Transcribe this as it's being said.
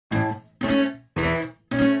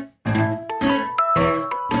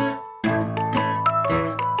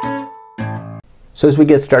So as we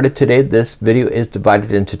get started today, this video is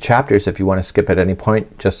divided into chapters. If you want to skip at any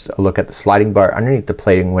point, just look at the sliding bar underneath the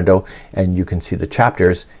plating window and you can see the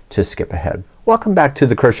chapters to skip ahead. Welcome back to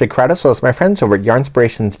the Crochet Karate. So it's my friends over at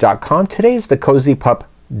yarnspirations.com. Today is the Cozy Pup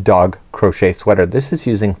Dog Crochet Sweater. This is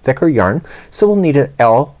using thicker yarn, so we'll need an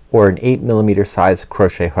L or an 8mm size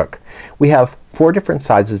crochet hook. We have 4 different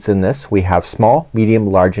sizes in this. We have small, medium,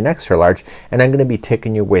 large, and extra large, and I'm going to be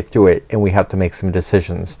taking your way through it and we have to make some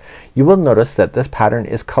decisions. You will notice that this pattern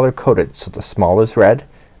is color coded. So the small is red,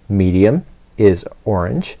 medium is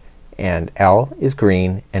orange, and L is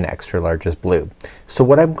green, and extra large is blue. So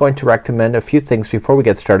what I'm going to recommend a few things before we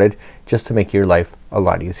get started just to make your life a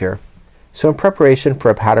lot easier. So in preparation for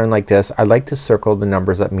a pattern like this, I like to circle the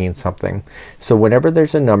numbers that mean something. So whenever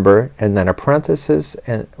there's a number and then a parenthesis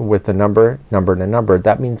and with a number, number, and a number,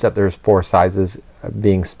 that means that there's 4 sizes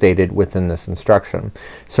being stated within this instruction.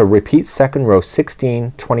 So repeat second row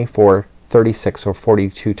 16, 24, 36, or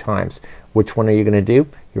 42 times. Which one are you gonna do?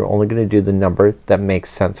 You're only gonna do the number that makes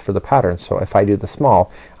sense for the pattern. So if I do the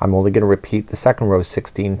small, I'm only gonna repeat the second row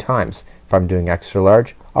 16 times. If I'm doing extra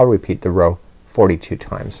large, I'll repeat the row 42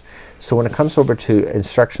 times. So when it comes over to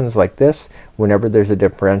instructions like this, whenever there's a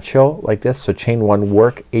differential like this, so chain 1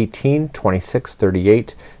 work 18, 26,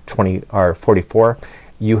 38, 20 or 44,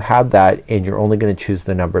 you have that and you're only gonna choose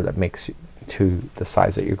the number that makes you to the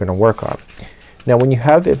size that you're gonna work on. Now when you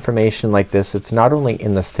have information like this, it's not only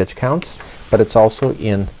in the stitch counts, but it's also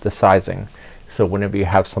in the sizing. So whenever you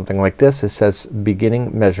have something like this, it says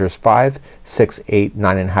beginning measures 5, 6, 8,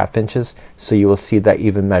 9.5 inches. So you will see that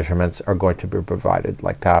even measurements are going to be provided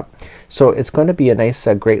like that. So it's going to be a nice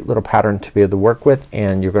great little pattern to be able to work with,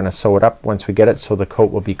 and you're going to sew it up once we get it so the coat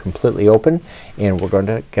will be completely open, and we're going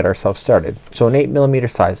to get ourselves started. So an 8mm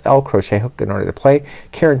size L crochet hook in order to play.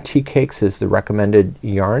 Caron Tea Cakes is the recommended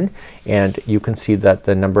yarn, and you can see that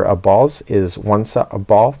the number of balls is 1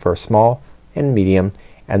 ball for small and medium,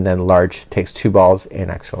 and then large takes 2 balls and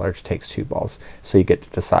extra large takes 2 balls. So you get to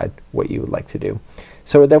decide what you would like to do.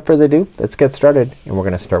 So without further ado, let's get started, and we're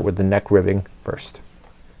gonna start with the neck ribbing first.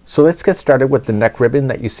 So let's get started with the neck ribbon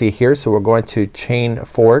that you see here. So we're going to chain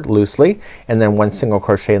 4 loosely and then 1 single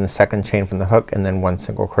crochet in the second chain from the hook, and then 1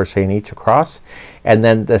 single crochet in each across, and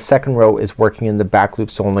then the second row is working in the back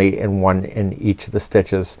loops only and 1 in each of the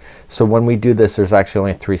stitches. So when we do this, there's actually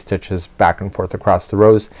only 3 stitches back and forth across the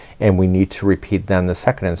rows, and we need to repeat then the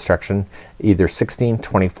second instruction either 16,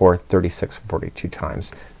 24, 36, 42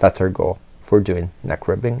 times. That's our goal for doing neck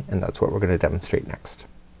ribbing, and that's what we're gonna demonstrate next.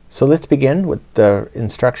 So let's begin with the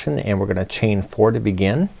instruction, and we're gonna chain 4 to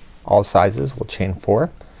begin. All sizes will chain 4.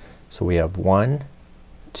 So we have 1,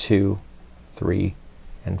 2, 3,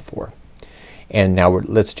 and 4. And now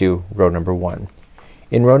let's do row number 1.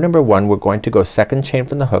 In row number 1 we're going to go second chain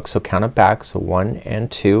from the hook, so count it back. So 1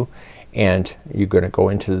 and 2, and you're gonna go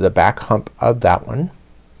into the back hump of that one.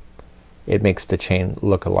 It makes the chain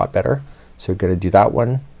look a lot better. So you're gonna do that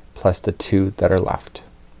one plus the 2 that are left.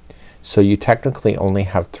 So you technically only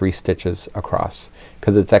have 3 stitches across.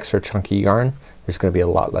 Because it's extra chunky yarn, there's gonna be a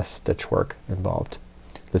lot less stitch work involved.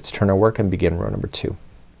 Let's turn our work and begin row number 2.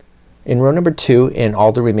 In row number 2, in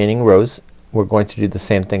all the remaining rows, we're going to do the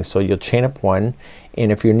same thing. So you'll chain up 1,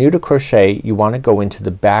 and if you're new to crochet, you want to go into the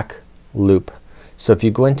back loop. So if you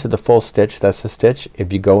go into the full stitch, that's the stitch.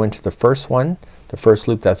 If you go into the first one, the first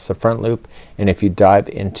loop, that's the front loop, and if you dive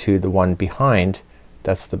into the one behind,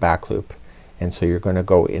 that's the back loop. And so you're gonna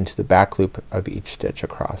go into the back loop of each stitch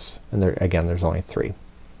across, and there again there's only 3.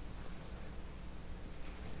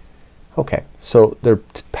 Okay, so the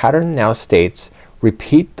pattern now states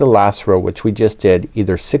repeat the last row which we just did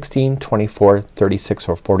either 16, 24, 36,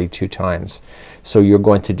 or 42 times. So you're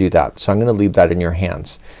going to do that. So I'm gonna leave that in your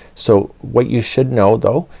hands. So what you should know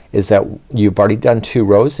though is that you've already done 2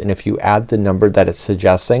 rows, and if you add the number that it's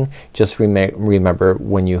suggesting, just remember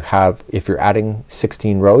when you have, if you're adding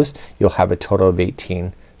 16 rows, you'll have a total of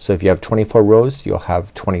 18. So if you have 24 rows, you'll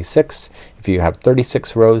have 26. If you have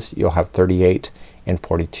 36 rows, you'll have 38, and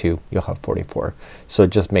 42 you'll have 44. So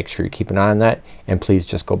just make sure you keep an eye on that, and please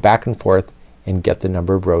just go back and forth and get the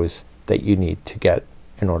number of rows that you need to get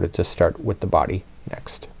in order to start with the body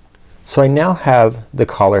next. So I now have the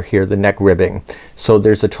collar here, the neck ribbing. So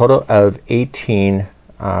there's a total of 18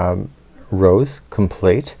 rows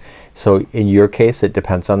complete. So in your case it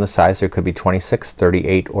depends on the size. There could be 26,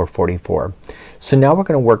 38, or 44. So now we're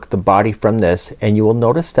gonna work the body from this, and you will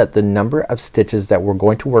notice that the number of stitches that we're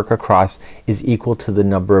going to work across is equal to the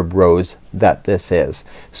number of rows that this is.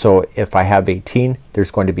 So if I have 18,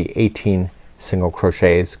 there's going to be 18 single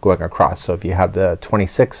crochets going across. So if you have the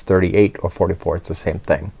 26, 38, or 44, it's the same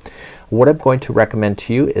thing. What I'm going to recommend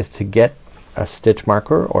to you is to get a stitch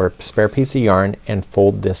marker or a spare piece of yarn and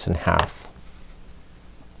fold this in half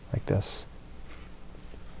like this.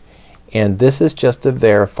 And this is just to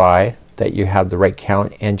verify that you have the right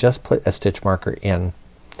count, and just put a stitch marker in.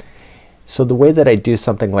 So the way that I do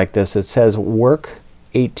something like this, it says work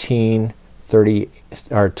 18, 30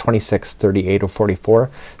 or 26, 38 or 44.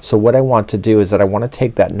 So what I want to do is that I want to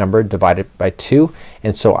take that number, divide it by 2,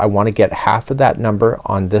 and so I want to get half of that number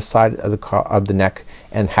on this side of the neck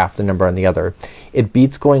and half the number on the other. It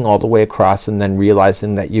beats going all the way across and then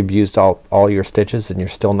realizing that you've used all your stitches and you're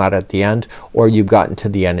still not at the end, or you've gotten to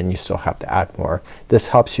the end and you still have to add more. This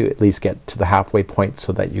helps you at least get to the halfway point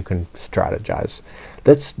so that you can strategize.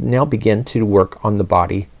 Let's now begin to work on the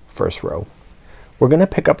body first row. We're gonna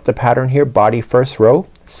pick up the pattern here, body first row,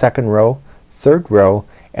 second row, third row,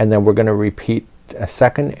 and then we're gonna repeat a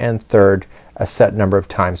second and third a set number of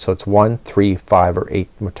times. So it's 1, 3, 5 or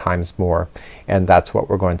 8 times more, and that's what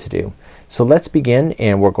we're going to do. So let's begin,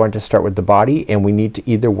 and we're going to start with the body, and we need to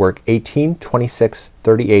either work 18, 26,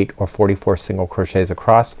 38 or 44 single crochets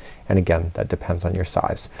across, and again that depends on your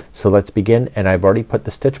size. So let's begin, and I've already put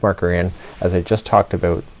the stitch marker in as I just talked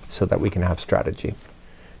about so that we can have strategy.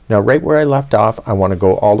 Now right where I left off, I want to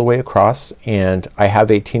go all the way across, and I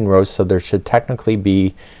have 18 rows, so there should technically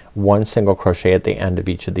be 1 single crochet at the end of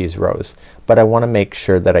each of these rows. But I want to make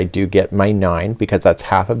sure that I do get my 9 because that's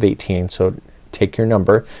half of 18. So take your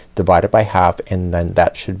number, divide it by half, and then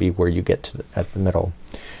that should be where you get to at the middle.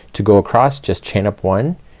 To go across, just chain up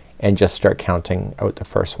 1 and just start counting out the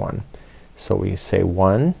first one. So we say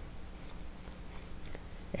 1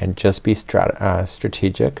 and just be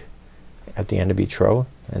strategic at the end of each row,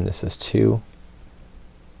 and this is 2,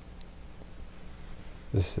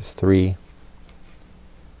 this is 3,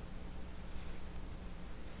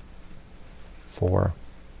 4,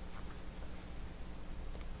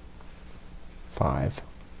 5,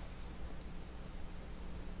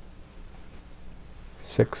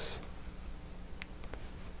 6,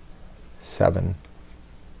 7,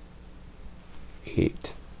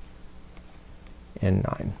 8 and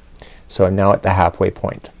 9. So I'm now at the halfway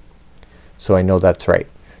point. So I know that's right.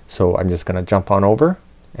 So I'm just gonna jump on over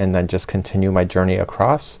and then just continue my journey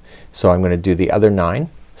across. So I'm gonna do the other 9.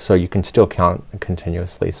 So you can still count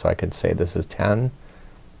continuously. So I could say this is 10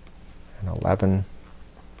 and 11,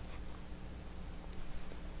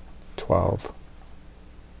 12,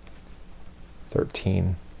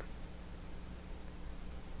 13,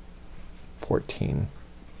 14,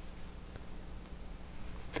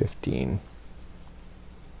 15,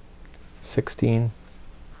 16,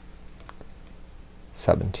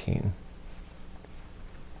 17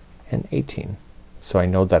 and 18. So I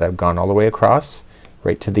know that I've gone all the way across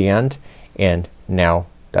right to the end, and now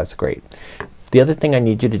that's great. The other thing I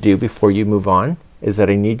need you to do before you move on is that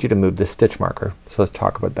I need you to move the stitch marker. So let's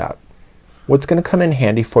talk about that. What's gonna come in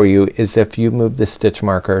handy for you is if you move the stitch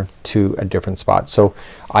marker to a different spot. So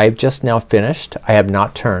I've just now finished, I have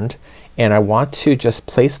not turned, and I want to just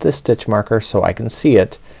place this stitch marker so I can see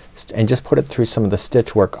it and just put it through some of the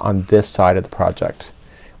stitch work on this side of the project.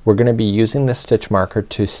 We're gonna be using this stitch marker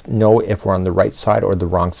to know if we're on the right side or the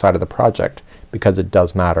wrong side of the project, because it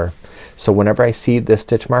does matter. So whenever I see this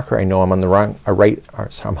stitch marker, I know I'm on the I'm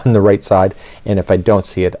on the right side, and if I don't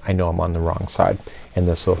see it, I know I'm on the wrong side, and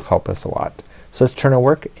this will help us a lot. So let's turn our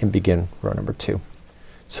work and begin row number 2.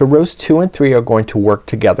 So rows 2 and 3 are going to work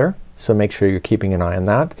together, so make sure you're keeping an eye on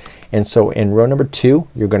that. And so in row number 2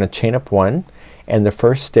 you're gonna chain up 1, and the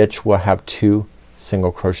first stitch will have 2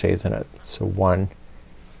 single crochets in it. So 1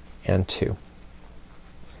 and 2.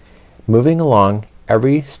 Moving along,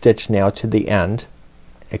 every stitch now to the end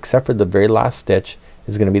except for the very last stitch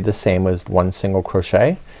is gonna be the same as 1 single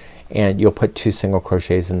crochet, and you'll put 2 single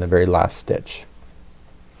crochets in the very last stitch,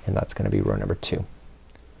 and that's gonna be row number 2.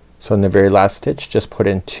 So in the very last stitch just put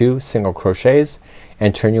in 2 single crochets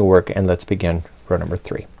and turn your work, and let's begin row number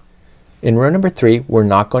 3. In row number 3 we're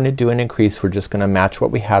not going to do an increase, we're just gonna match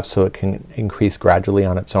what we have so it can increase gradually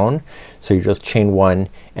on its own. So you just chain 1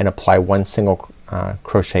 and apply 1 single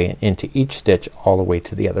crochet into each stitch all the way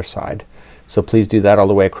to the other side. So please do that all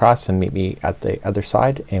the way across and meet me at the other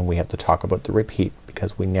side, and we have to talk about the repeat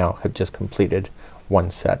because we now have just completed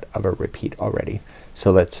 1 set of a repeat already.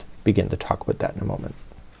 So let's begin to talk about that in a moment.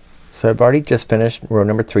 So I've already just finished row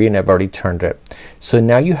number 3 and I've already turned it. So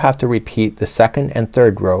now you have to repeat the second and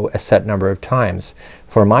third row a set number of times.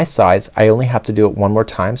 For my size I only have to do it 1 more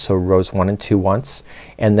time, so rows 1 and 2 once,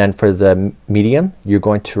 and then for the medium you're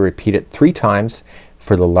going to repeat it 3 times.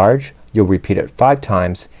 For the large you'll repeat it 5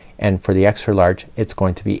 times, and for the extra large it's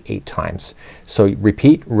going to be 8 times. So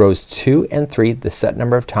repeat rows 2 and 3 the set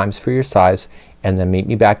number of times for your size, and then meet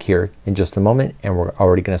me back here in just a moment and we're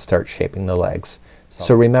already gonna start shaping the legs.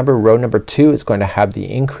 So remember, row number 2 is going to have the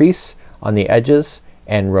increase on the edges,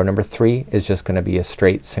 and row number 3 is just gonna be a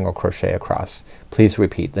straight single crochet across. Please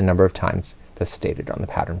repeat the number of times that's stated on the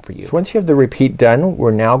pattern for you. So once you have the repeat done,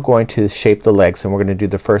 we're now going to shape the legs, and we're gonna do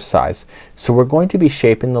the first size. So we're going to be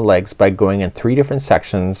shaping the legs by going in 3 different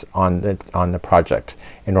sections on the project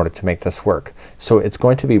in order to make this work. So it's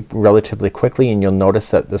going to be relatively quickly, and you'll notice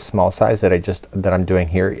that the small size that I'm doing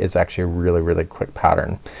here is actually a really quick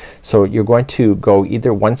pattern. So you're going to go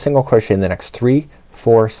either 1 single crochet in the next 3,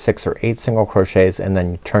 4, 6 or 8 single crochets, and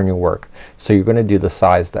then you turn your work. So you're gonna do the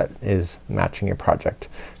size that is matching your project.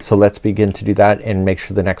 So let's begin to do that, and make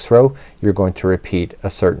sure the next row you're going to repeat a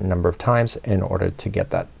certain number of times in order to get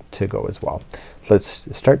that to go as well. Let's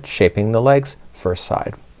start shaping the legs first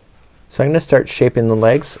side. So I'm gonna start shaping the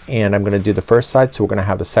legs, and I'm gonna do the first side. So we're gonna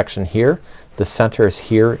have a section here, the center is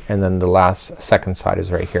here, and then the second side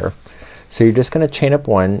is right here. So you're just gonna chain up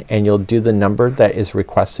 1, and you'll do the number that is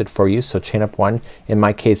requested for you. So chain up 1. In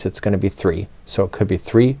my case it's gonna be 3. So it could be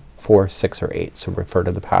 3, 4, 6 or 8. So refer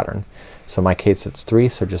to the pattern. So in my case it's 3,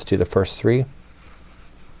 so just do the first 3.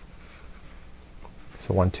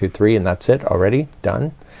 So 1, 2, 3, and that's it already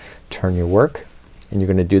done. Turn your work, and you're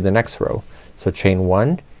gonna do the next row. So chain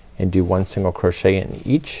 1 and do 1 single crochet in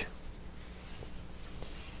each.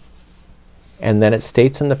 And then it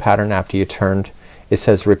states in the pattern after you turned, it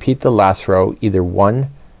says repeat the last row either 1,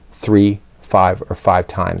 3, 5 or 5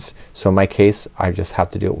 times. So in my case I just have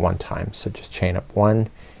to do it 1 time. So just chain up 1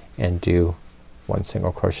 and do 1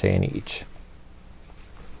 single crochet in each.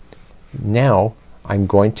 Now I'm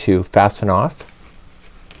going to fasten off,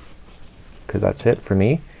 because that's it for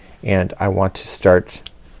me, and I want to start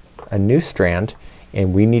a new strand,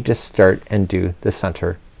 and we need to start and do the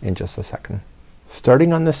center in just a second.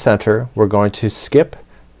 Starting on the center, we're going to skip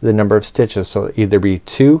the number of stitches. So either be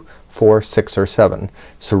 2, 4, 6 or 7.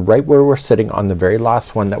 So right where we're sitting on the very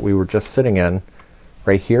last one that we were just sitting in,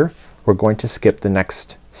 right here, we're going to skip the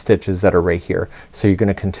next stitches that are right here. So you're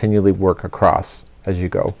gonna continually work across as you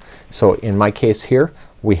go. So in my case here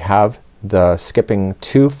we have the skipping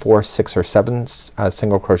 2, 4, 6 or 7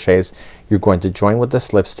 single crochets. You're going to join with the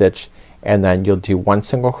slip stitch, and then you'll do 1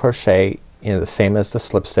 single crochet the same as the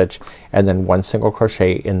slip stitch, and then 1 single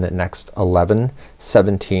crochet in the next 11,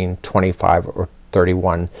 17, 25 or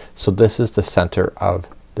 31. So this is the center of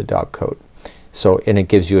the dog coat. So, and it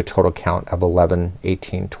gives you a total count of 11,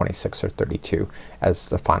 18, 26 or 32 as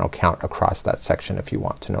the final count across that section if you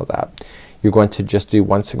want to know that. You're going to just do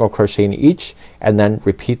 1 single crochet in each, and then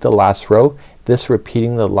repeat the last row. This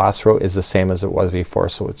repeating the last row is the same as it was before,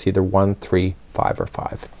 so it's either 1, 3, 5 or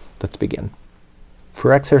 5. Let's begin.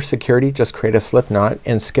 For extra security, just create a slip knot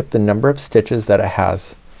and skip the number of stitches that it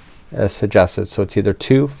has as suggested. So it's either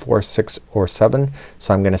 2, 4, 6 or 7.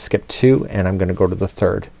 So I'm gonna skip 2 and I'm gonna go to the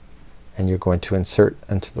 3rd, and you're going to insert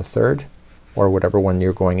into the 3rd or whatever one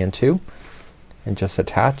you're going into, and just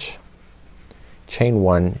attach, chain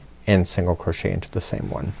 1 and single crochet into the same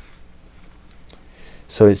one.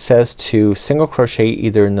 So it says to single crochet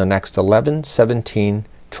either in the next 11, 17,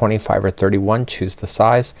 25 or 31. Choose the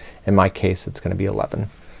size. In my case it's gonna be 11.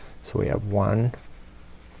 So we have 1,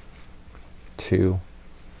 2,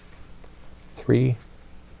 3,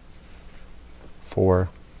 4,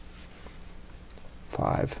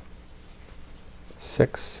 5,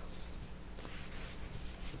 6,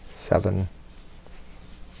 7,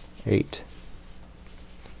 8,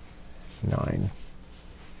 9,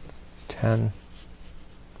 10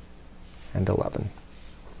 and 11.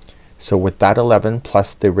 So with that 11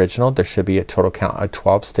 plus the original, there should be a total count of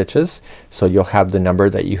 12 stitches. So you'll have the number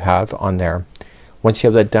that you have on there. Once you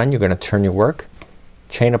have that done, you're gonna turn your work,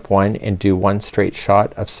 chain up 1 and do 1 straight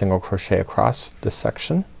shot of single crochet across this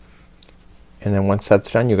section. And then once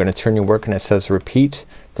that's done, you're gonna turn your work, and it says repeat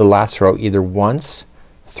the last row either once,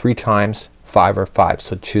 3 times, 5 or 5.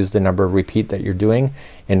 So choose the number of repeat that you're doing.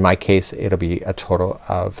 In my case it'll be a total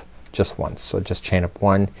of just once. So just chain up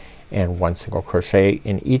 1 and 1 single crochet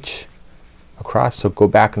in each across. So go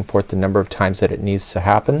back and forth the number of times that it needs to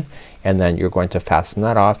happen, and then you're going to fasten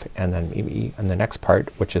that off, and then maybe on the next part,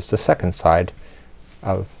 which is the second side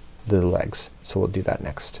of the legs. So we'll do that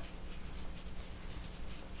next.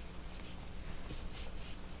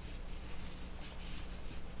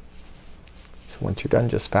 So once you're done,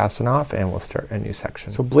 just fasten off and we'll start a new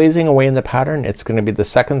section. So blazing away in the pattern, it's gonna be the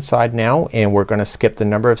second side now, and we're gonna skip the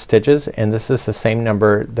number of stitches, and this is the same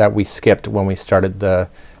number that we skipped when we started the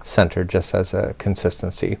center, just as a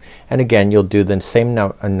consistency. And again, you'll do the same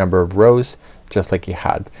number of rows, just like you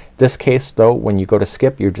had. This case though, when you go to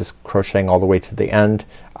skip, you're just crocheting all the way to the end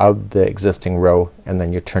of the existing row, and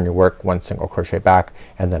then you turn your work 1 single crochet back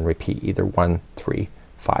and then repeat either 1, 3,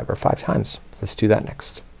 5 or 5 times. Let's do that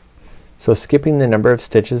next. So skipping the number of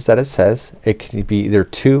stitches that it says, it can be either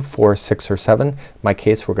 2, 4, 6 or 7. In my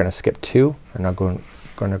case we're gonna skip 2 and I'm going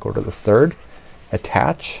to go to the third,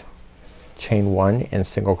 attach, chain 1 and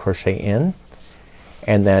single crochet in,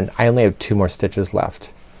 and then I only have 2 more stitches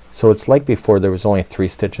left. So it's like before, there was only 3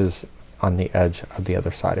 stitches on the edge of the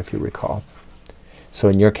other side if you recall. So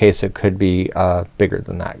in your case it could be bigger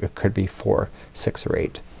than that. It could be 4, 6 or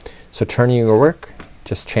 8. So turning your work,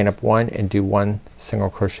 just chain up 1 and do 1 single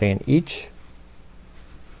crochet in each,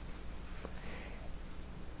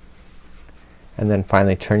 and then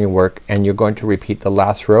finally turn your work, and you're going to repeat the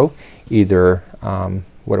last row either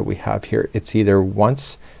what do we have here? It's either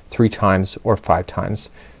once, 3 times or 5 times.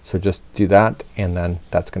 So just do that, and then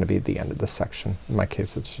that's gonna be the end of this section. In my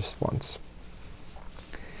case it's just once.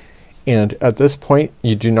 And at this point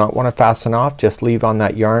you do not want to fasten off, just leave on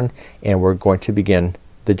that yarn, and we're going to begin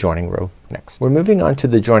the joining row next. We're moving on to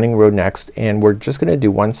the joining row next, and we're just gonna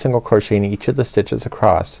do 1 single crochet in each of the stitches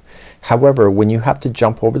across. However, when you have to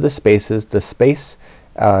jump over the spaces, the space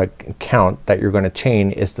count that you're gonna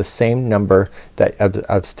chain is the same number that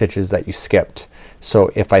of stitches that you skipped.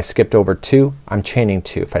 So if I skipped over 2, I'm chaining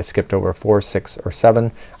 2. If I skipped over 4, 6 or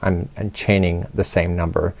 7, I'm chaining the same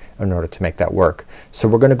number in order to make that work. So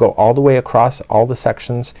we're gonna go all the way across all the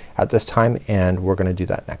sections at this time, and we're gonna do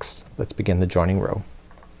that next. Let's begin the joining row.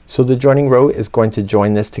 So the joining row is going to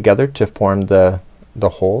join this together to form the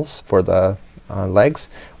holes for the legs.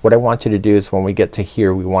 What I want you to do is when we get to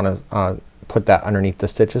here, we want to put that underneath the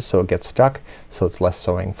stitches so it gets stuck, so it's less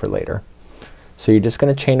sewing for later. So you're just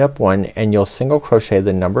gonna chain up 1 and you'll single crochet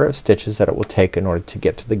the number of stitches that it will take in order to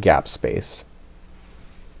get to the gap space.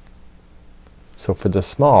 So for the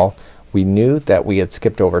small, we knew that we had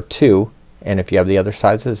skipped over 2, and if you have the other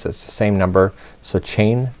sizes it's the same number, so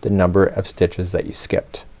chain the number of stitches that you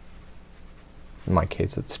skipped. In my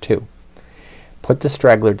case it's 2. Put the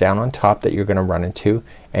straggler down on top that you're gonna run into,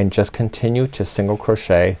 and just continue to single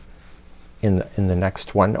crochet in the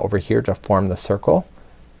next one over here to form the circle,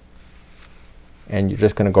 and you're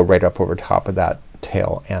just gonna go right up over top of that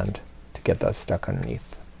tail end to get that stuck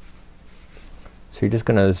underneath. So you're just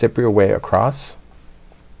gonna zip your way across,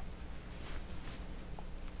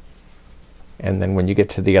 and then when you get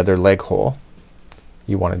to the other leg hole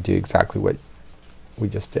you want to do exactly what we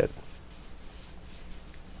just did.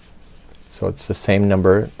 So it's the same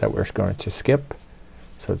number that we're going to skip.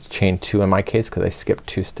 So it's chain 2 in my case because I skipped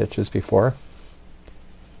 2 stitches before.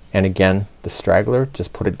 And again the straggler,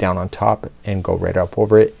 just put it down on top and go right up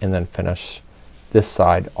over it, and then finish this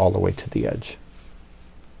side all the way to the edge.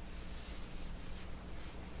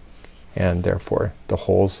 And therefore the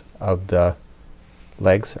holes of the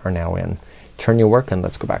legs are now in. Turn your work and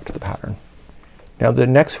let's go back to the pattern. Now the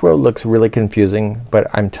next row looks really confusing, but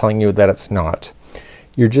I'm telling you that it's not.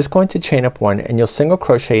 You're just going to chain up 1 and you'll single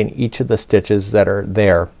crochet in each of the stitches that are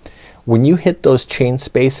there. When you hit those chain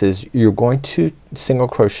spaces, you're going to single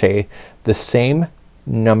crochet the same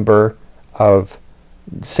number of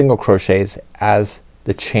single crochets as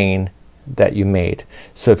the chain that you made.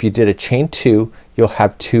 So if you did a chain 2, you'll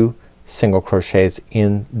have 2 single crochets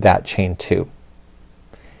in that chain 2.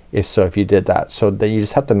 If you did that, so then you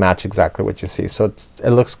just have to match exactly what you see. So it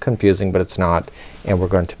looks confusing, but it's not, and we're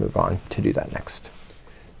going to move on to do that next.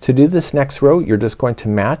 To do this next row, you're just going to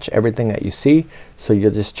match everything that you see. So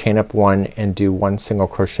you'll just chain up 1 and do 1 single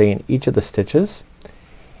crochet in each of the stitches,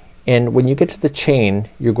 and when you get to the chain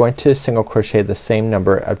you're going to single crochet the same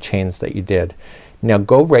number of chains that you did. Now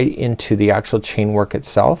go right into the actual chain work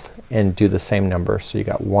itself and do the same number. So you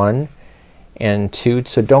got 1 and 2,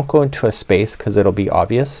 so don't go into a space because it'll be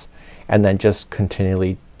obvious, and then just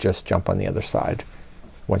continually just jump on the other side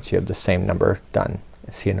once you have the same number done.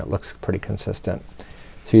 See, and it looks pretty consistent.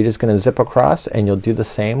 So you're just gonna zip across and you'll do the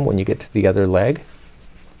same when you get to the other leg.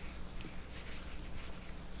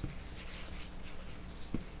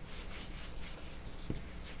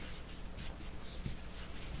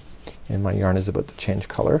 And my yarn is about to change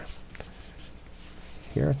color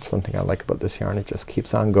here. It's one thing I like about this yarn, it just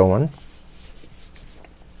keeps on going.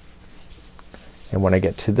 And when I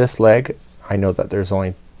get to this leg I know that there's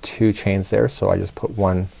only 2 chains there, so I just put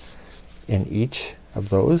 1 in each of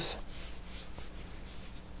those,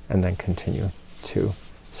 and then continue to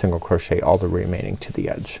single crochet all the remaining to the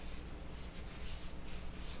edge.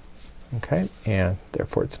 Okay, and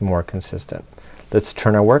therefore it's more consistent. Let's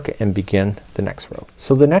turn our work and begin the next row.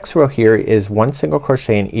 So the next row here is 1 single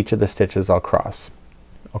crochet in each of the stitches I'll cross.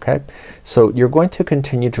 Okay, so you're going to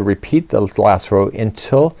continue to repeat the last row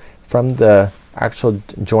until from the actual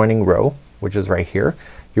joining row, which is right here,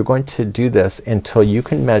 you're going to do this until you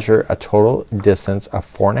can measure a total distance of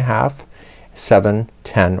 4.5, 7,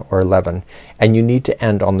 10 or 11, and you need to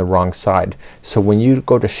end on the wrong side. So when you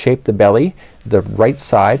go to shape the belly, the right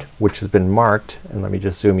side, which has been marked, and let me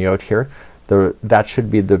just zoom you out here, that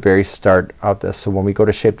should be the very start of this. So when we go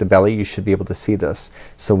to shape the belly, you should be able to see this.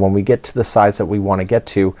 So when we get to the size that we want to get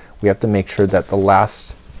to, we have to make sure that the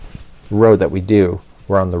last row that we do,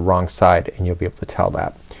 we're on the wrong side, and you'll be able to tell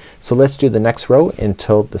that. So let's do the next row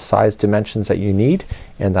until the size dimensions that you need,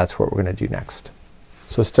 and that's what we're gonna do next.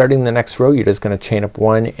 So starting the next row, you're just gonna chain up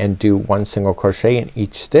 1 and do 1 single crochet in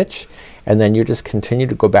each stitch, and then you just continue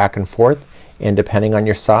to go back and forth, and depending on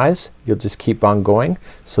your size you'll just keep on going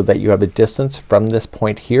so that you have a distance from this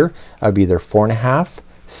point here of either 4.5,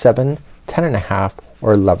 7, 10.5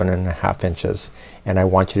 or 11.5 inches. And I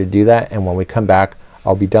want you to do that, and when we come back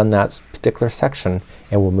I'll be done that particular section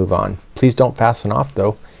and we'll move on. Please don't fasten off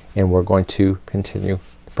though, and we're going to continue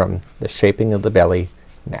from the shaping of the belly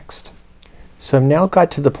next. So I've now got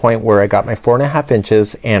to the point where I got my 4.5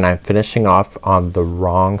 inches and I'm finishing off on the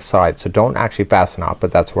wrong side. So don't actually fasten off,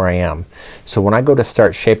 but that's where I am. So when I go to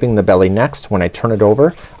start shaping the belly next, when I turn it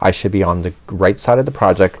over, I should be on the right side of the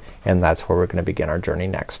project, and that's where we're gonna begin our journey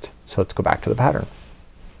next. So let's go back to the pattern.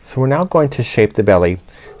 So we're now going to shape the belly.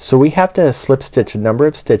 So we have to slip stitch a number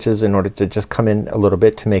of stitches in order to just come in a little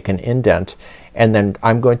bit to make an indent, and then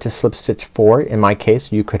I'm going to slip stitch 4 in my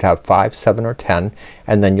case. You could have 5, 7 or 10,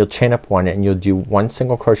 and then you'll chain up 1 and you'll do 1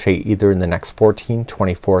 single crochet either in the next 14,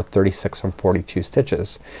 24, 36 or 42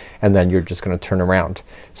 stitches, and then you're just gonna turn around.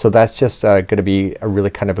 So that's just gonna be a really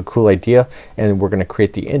kind of a cool idea, and we're gonna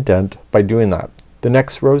create the indent by doing that. The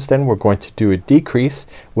next rows then we're going to do a decrease,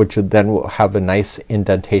 which then will have a nice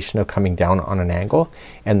indentation of coming down on an angle,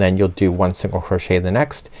 and then you'll do 1 single crochet in the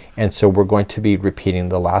next, and so we're going to be repeating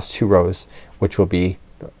the last 2 rows, which will be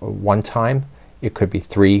 1 time, it could be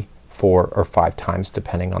 3, 4 or 5 times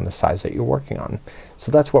depending on the size that you're working on.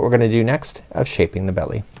 So that's what we're gonna do next of shaping the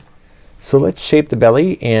belly. So let's shape the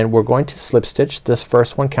belly, and we're going to slip stitch. This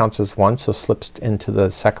first one counts as 1, so slip into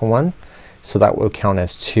the second one, so that will count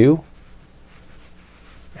as 2,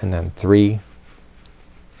 and then 3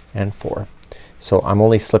 and 4. So I'm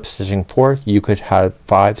only slip stitching 4. You could have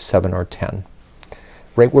 5, 7 or 10.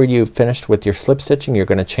 Right where you've finished with your slip stitching, you're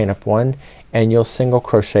gonna chain up 1 and you'll single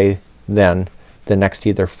crochet then the next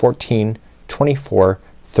either 14, 24,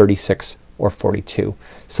 36 or 42.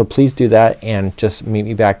 So please do that, and just meet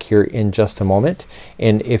me back here in just a moment,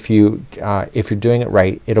 and if you're doing it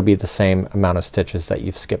right, it'll be the same amount of stitches that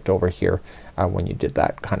you've skipped over here when you did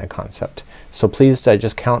that kind of concept. So please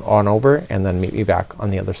just count on over and then meet me back on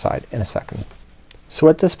the other side in a second. So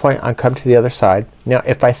at this point I'll come to the other side. Now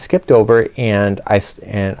if I skipped over and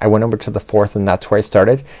I went over to the 4th and that's where I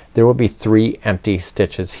started, there will be 3 empty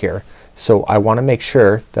stitches here. So I want to make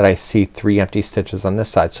sure that I see 3 empty stitches on this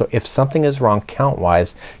side. So if something is wrong count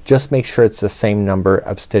wise, just make sure it's the same number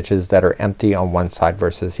of stitches that are empty on one side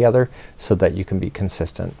versus the other, so that you can be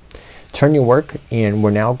consistent. Turn your work, and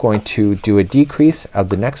we're now going to do a decrease of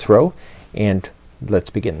the next row, and let's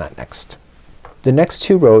begin that next. The next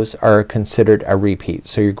 2 rows are considered a repeat.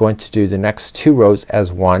 So you're going to do the next 2 rows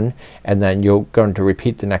as 1, and then you're going to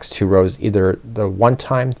repeat the next 2 rows either the 1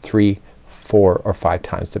 time, 3, 4 or 5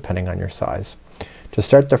 times depending on your size. To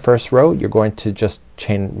start the first row, you're going to just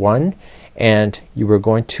chain 1, and you are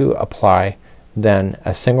going to apply then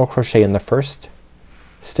a single crochet in the first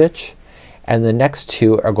stitch, and the next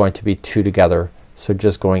 2 are going to be 2 together. So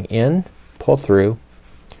just going in, pull through,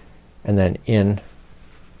 and then in,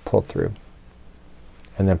 pull through,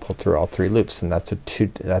 and then pull through all 3 loops, and that's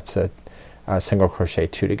a single crochet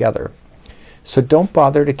 2 together. So don't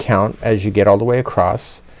bother to count as you get all the way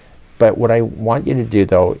across, but what I want you to do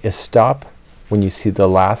though is stop when you see the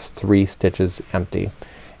last 3 stitches empty,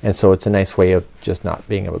 and so it's a nice way of just not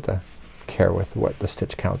being able to care with what the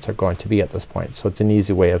stitch counts are going to be at this point. So it's an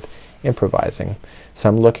easy way of improvising. So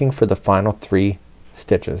I'm looking for the final 3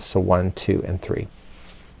 stitches, so 1, 2 and 3.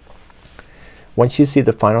 Once you see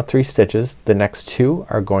the final 3 stitches, the next 2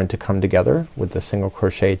 are going to come together with the single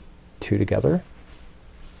crochet 2 together,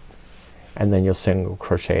 and then you'll single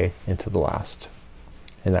crochet into the last.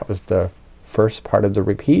 And that was the first part of the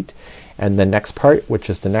repeat, and the next part, which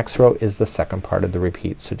is the next row, is the second part of the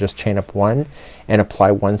repeat. So just chain up 1 and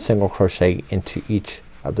apply 1 single crochet into each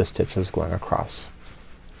of the stitches going across.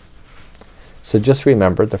 So just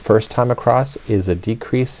remember, the first time across is a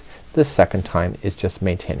decrease, the second time is just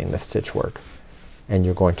maintaining the stitch work, and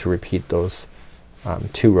you're going to repeat those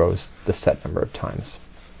 2 rows the set number of times.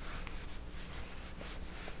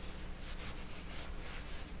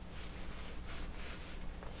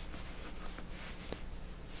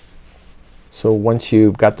 So once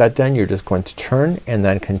you've got that done, you're just going to turn and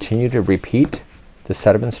then continue to repeat the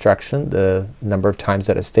set of instruction the number of times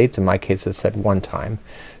that it states. In my case it said 1 time.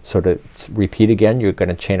 So to repeat again, you're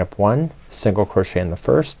gonna chain up 1, single crochet in the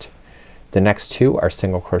first, the next 2 are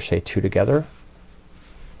single crochet 2 together,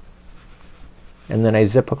 and then I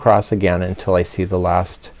zip across again until I see the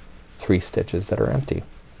last 3 stitches that are empty.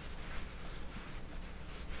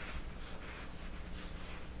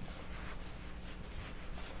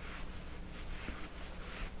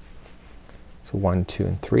 So 1, 2,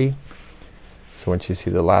 and 3. So once you see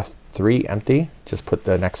the last 3 empty, just put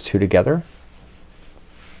the next 2 together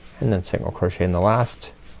and then single crochet in the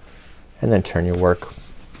last, and then turn your work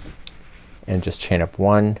and just chain up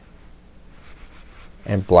 1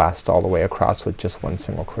 and blast all the way across with just 1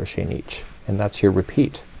 single crochet in each, and that's your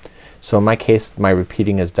repeat. So in my case my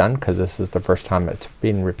repeating is done because this is the first time it's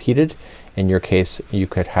being repeated. In your case you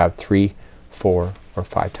could have 3, 4, or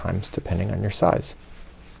 5 times depending on your size.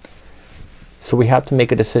 So we have to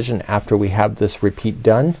make a decision after we have this repeat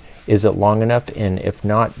done. Is it long enough? And if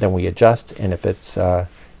not, then we adjust, and if it's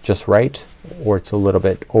just right or it's a little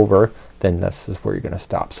bit over, then this is where you're gonna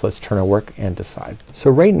stop. So let's turn our work and decide.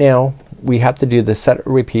 So right now we have to do the set of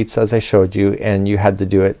repeats as I showed you, and you had to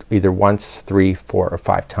do it either once, 3, 4, or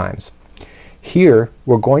 5 times. Here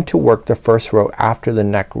we're going to work the first row after the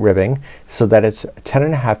neck ribbing so that it's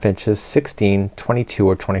 10.5 inches, 16, 22,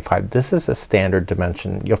 or 25. This is a standard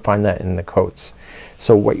dimension. You'll find that in the coats.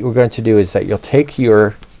 So what you're going to do is that you'll take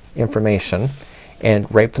your information and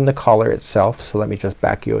right from the collar itself, so let me just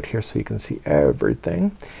back you out here so you can see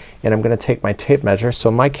everything, and I'm gonna take my tape measure. So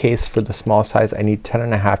in my case for the small size I need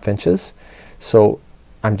 10.5 inches. So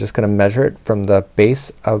I'm just gonna measure it from the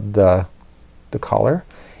base of the collar,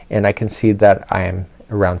 and I can see that I am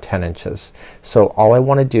around 10 inches. So all I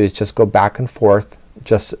want to do is just go back and forth,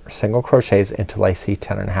 just single crochets until I see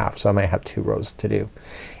 10.5. So I might have 2 rows to do,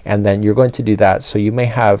 and then you're going to do that. So you may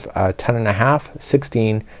have 10.5,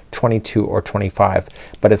 16, 22, or 25,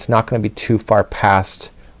 but it's not going to be too far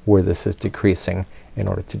past where this is decreasing in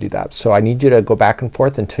order to do that. So I need you to go back and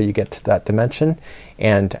forth until you get to that dimension,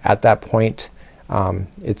 and at that point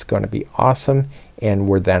it's going to be awesome, and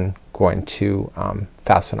we're then going to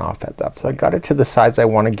fasten off at that point. So I got it to the size I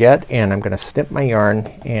want to get, and I'm gonna snip my yarn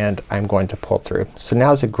and I'm going to pull through. So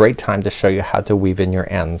now is a great time to show you how to weave in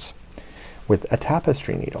your ends with a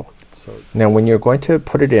tapestry needle. So now when you're going to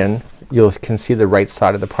put it in, you can see the right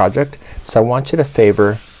side of the project. So I want you to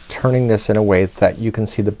favor turning this in a way that you can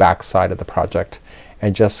see the back side of the project,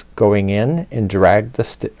 and just going in and drag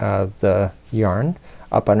the yarn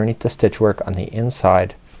up underneath the stitch work on the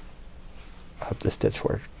inside of the stitch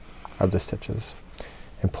work of the stitches,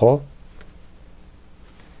 and pull,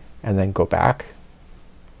 and then go back,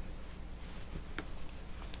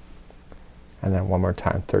 and then one more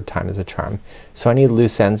time. Third time is a charm. So any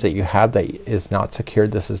loose ends that you have that is not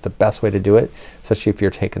secured, this is the best way to do it, especially if you're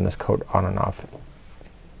taking this coat on and off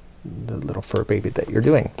the little fur baby that you're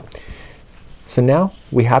doing. So now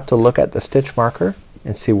we have to look at the stitch marker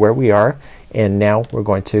and see where we are, and now we're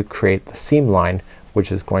going to create the seam line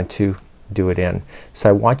which is going to do it in. So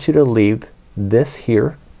I want you to leave this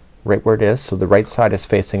here right where it is, so the right side is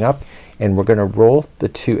facing up, and we're gonna roll the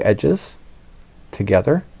 2 edges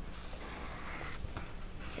together,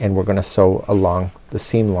 and we're gonna sew along the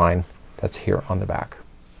seam line that's here on the back.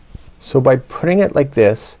 So by putting it like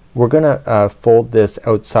this, we're gonna fold this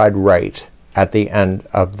outside right at the end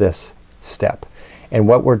of this step, and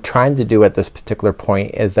what we're trying to do at this particular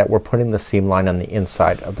point is that we're putting the seam line on the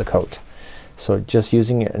inside of the coat. So just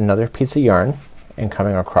using another piece of yarn and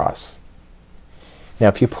coming across. Now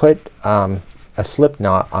if you put a slip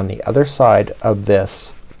knot on the other side of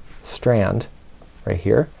this strand right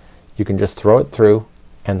here, you can just throw it through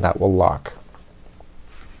and that will lock.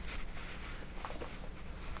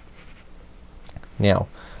 Now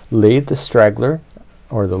lay the straggler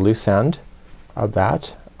or the loose end of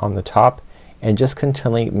that on the top, and just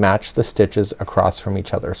continually match the stitches across from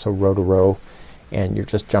each other. So row to row, and you're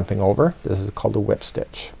just jumping over. This is called a whip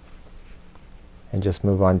stitch, and just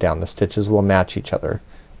move on down. The stitches will match each other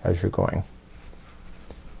as you're going,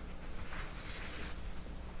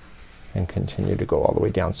 and continue to go all the way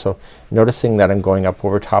down. So noticing that I'm going up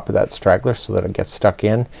over top of that straggler so that it gets stuck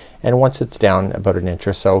in, and once it's down about an inch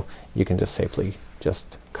or so, you can just safely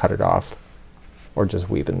just cut it off, or just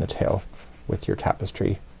weave in the tail with your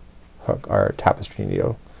tapestry hook or tapestry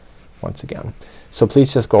needle once again. So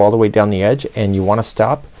please just go all the way down the edge, and you want to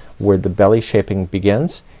stop where the belly shaping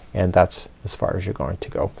begins, and that's as far as you're going to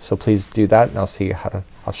go. So please do that, and I'll show you how to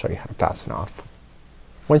fasten off.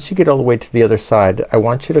 Once you get all the way to the other side, I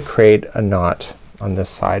want you to create a knot on this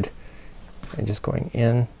side, and just going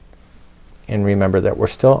in and remember that we're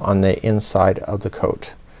still on the inside of the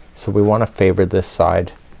coat. So we want to favor this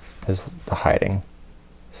side as the hiding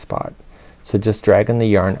spot. So just dragging the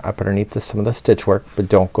yarn up underneath some of the stitch work, but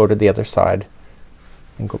don't go to the other side,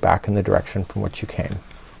 and go back in the direction from which you came.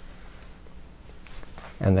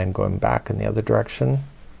 And then going back in the other direction.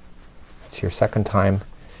 It's your second time,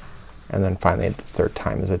 and then finally the third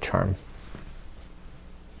time is a charm.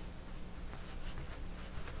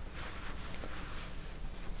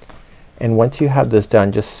 And once you have this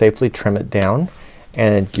done, just safely trim it down,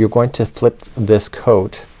 and you're going to flip this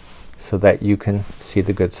coat so that you can see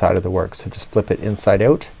the good side of the work. So just flip it inside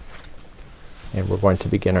out, and we're going to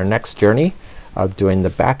begin our next journey of doing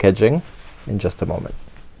the back edging in just a moment.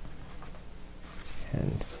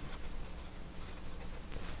 And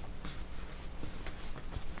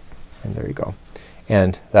there you go.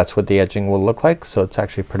 And that's what the edging will look like. So it's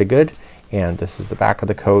actually pretty good. And this is the back of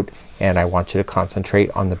the coat, and I want you to concentrate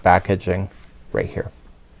on the back edging right here.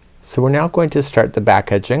 So we're now going to start the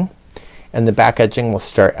back edging, and the back edging will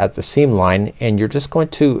start at the seam line, and you're just going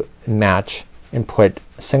to match and put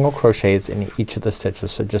single crochets in each of the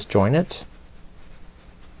stitches. So just join it,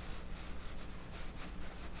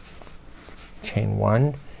 chain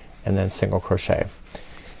one, and then single crochet.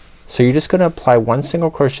 So you're just gonna apply one single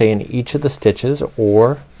crochet in each of the stitches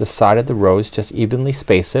or the side of the rows. Just evenly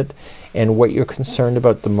space it, and what you're concerned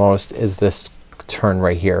about the most is this turn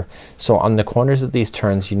right here. So on the corners of these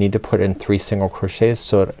turns you need to put in 3 single crochets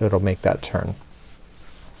so it'll make that turn.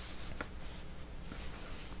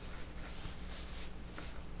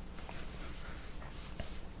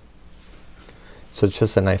 So it's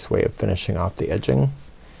just a nice way of finishing off the edging,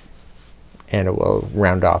 and it will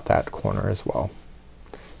round off that corner as well.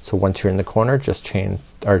 So once you're in the corner, just chain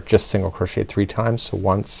or just single crochet 3 times. So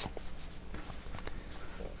once,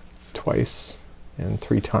 twice, and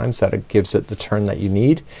 3 times. That gives it the turn that you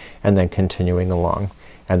need, and then continuing along,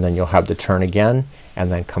 and then you'll have the turn again,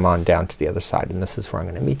 and then come on down to the other side. And this is where I'm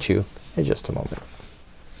gonna meet you in just a moment.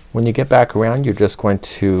 When you get back around, you're just going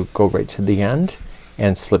to go right to the end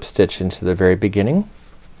and slip stitch into the very beginning,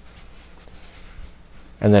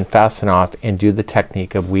 and then fasten off and do the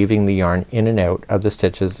technique of weaving the yarn in and out of the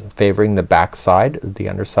stitches, favoring the back side, the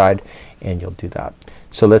underside, and you'll do that.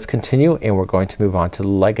 So let's continue, and we're going to move on to the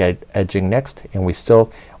leg edging next, and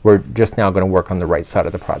we're just now gonna work on the right side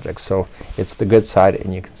of the project. So it's the good side,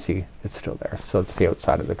 and you can see it's still there. So it's the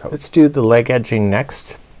outside of the coat. Let's do the leg edging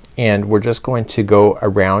next, and we're just going to go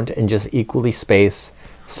around and just equally space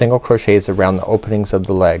single crochets around the openings of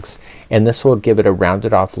the legs, and this will give it a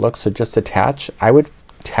rounded off look. So just attach. I would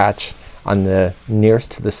attach on the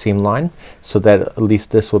nearest to the seam line, so that at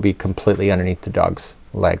least this will be completely underneath the dog's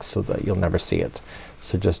legs, so that you'll never see it.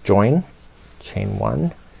 So just join, chain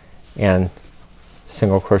 1, and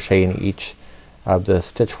single crochet in each of the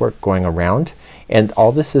stitch work going around, and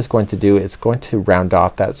all this is going to do is going to round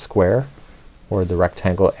off that square or the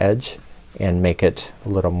rectangle edge and make it a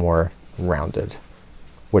little more rounded,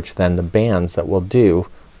 which then the bands that we'll do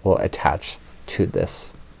will attach to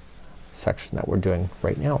this section that we're doing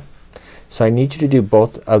right now. So I need you to do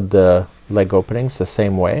both of the leg openings the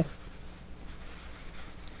same way.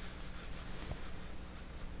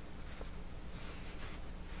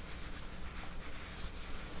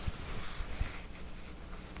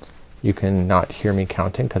 You can not hear me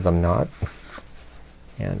counting because I'm not,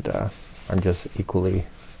 and I'm just equally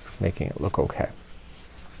making it look okay.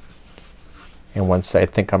 And once I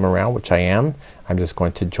think I'm around, which I am, I'm just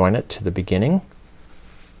going to join it to the beginning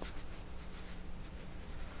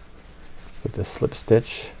with the slip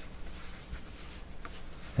stitch,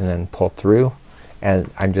 and then pull through, and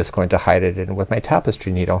I'm just going to hide it in with my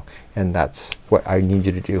tapestry needle, and that's what I need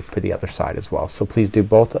you to do for the other side as well. So please do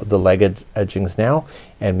both of the leg edgings now,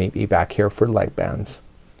 and meet me back here for leg bands.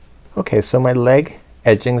 Okay, so my leg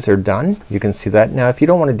edgings are done. You can see that. Now if you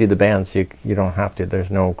don't want to do the bands, you don't have to. There's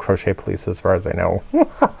no crochet police as far as I know.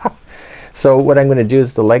 So what I'm gonna do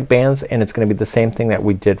is the leg bands, and it's gonna be the same thing that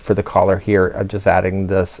we did for the collar here of just adding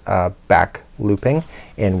this back looping,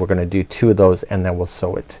 and we're gonna do 2 of those, and then we'll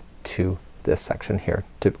sew it to this section here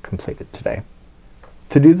to complete it today.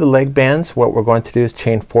 To do the leg bands, what we're going to do is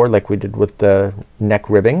chain 4 like we did with the neck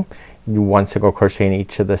ribbing. You 1 single crochet in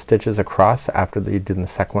each of the stitches across after you do the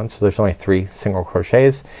second one, so there's only 3 single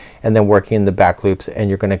crochets, and then working in the back loops, and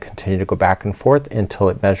you're gonna continue to go back and forth until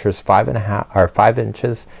it measures 5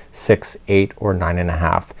 inches, 6, 8, or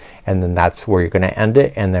 9.5, and then that's where you're gonna end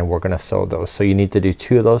it, and then we're gonna sew those. So you need to do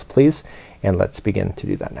 2 of those please, and let's begin to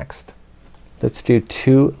do that next. Let's do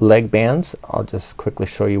 2 leg bands. I'll just quickly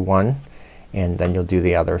show you one, and then you'll do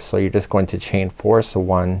the other. So you're just going to chain 4, so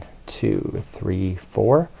 1, 2, 3,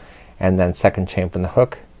 4, and then second chain from the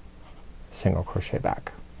hook, single crochet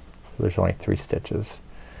back. So there's only 3 stitches.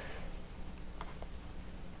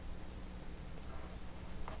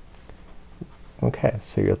 Okay,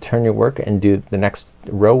 so you'll turn your work and do the next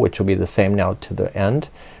row, which will be the same now to the end.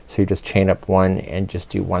 So you just chain up 1 and just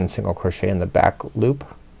do 1 single crochet in the back loop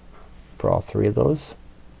for all 3 of those,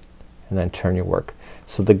 and then turn your work.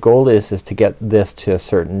 So the goal is to get this to a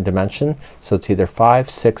certain dimension. So it's either 5,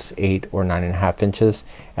 6, 8 or 9.5 inches,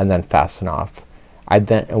 and then fasten off.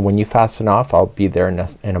 When you fasten off, I'll be there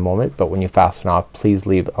in a moment, but when you fasten off, please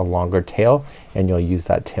leave a longer tail, and you'll use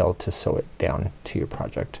that tail to sew it down to your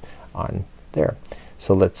project on there.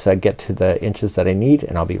 So let's get to the inches that I need,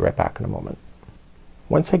 and I'll be right back in a moment.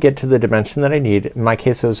 Once I get to the dimension that I need, in my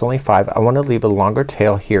case it was only 5, I want to leave a longer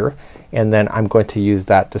tail here, and then I'm going to use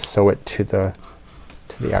that to sew it to the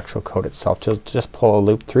actual coat itself. Just pull a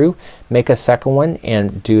loop through, make a second one,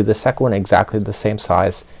 and do the second one exactly the same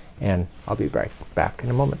size, and I'll be right back in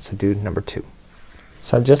a moment. So do number 2.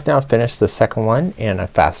 So I've just now finished the second one, and I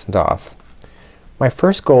fastened off. My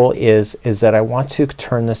first goal is that I want to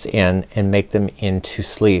turn this in and make them into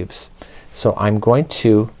sleeves. So I'm going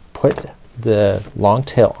to put the long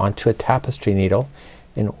tail onto a tapestry needle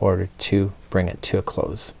in order to bring it to a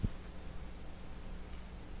close.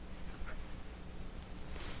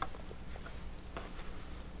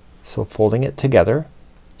 So folding it together,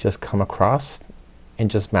 just come across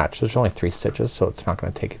and just match. There's only 3 stitches, so it's not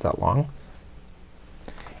going to take you that long.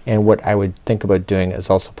 And what I would think about doing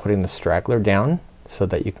is also putting the straggler down so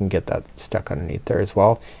that you can get that stuck underneath there as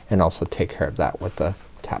well, and also take care of that with the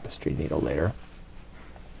tapestry needle later.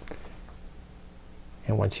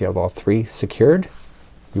 And once you have all 3 secured,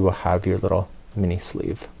 you will have your little mini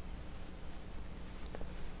sleeve.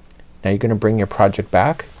 Now you're going to bring your project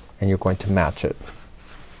back and you're going to match it.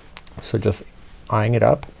 So just eyeing it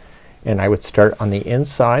up, and I would start on the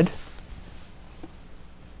inside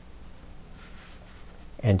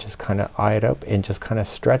and just kinda eye it up and just kinda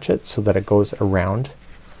stretch it so that it goes around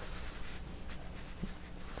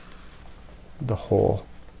the whole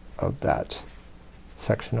of that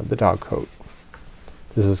section of the dog coat.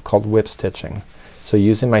 This is called whip stitching. So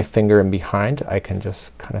using my finger in behind, I can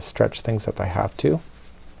just kinda stretch things if I have to.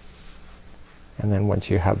 And then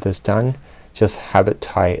once you have this done, just have it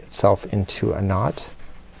tie itself into a knot.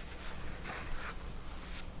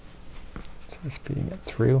 So just feeding it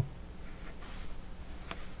through.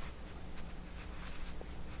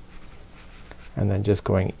 And then just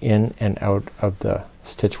going in and out of the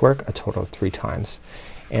stitch work a total of 3 times.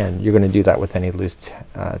 And you're gonna do that with any loose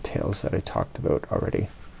tails that I talked about already.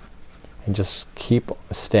 And just keep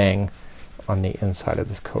staying on the inside of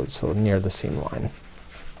this coat, so near the seam line.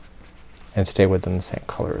 And stay within the same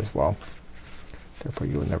color as well. Therefore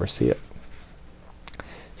you will never see it.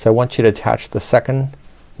 So I want you to attach the second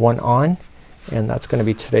one on, and that's gonna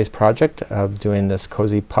be today's project of doing this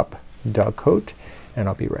cozy pup dog coat, and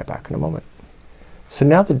I'll be right back in a moment. So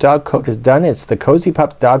now the dog coat is done. It's the cozy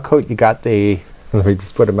pup dog coat. You got the, let me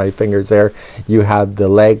just put in my fingers there. You have the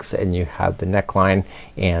legs and you have the neckline,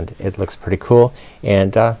 and it looks pretty cool.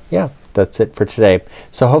 And yeah, that's it for today.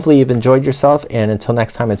 So hopefully you've enjoyed yourself, and until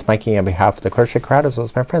next time, it's Mikey on behalf of the Crochet Crowd as well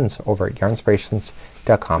as my friends over at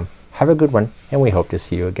yarnspirations.com. Have a good one, and we hope to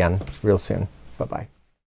see you again real soon. Bye bye.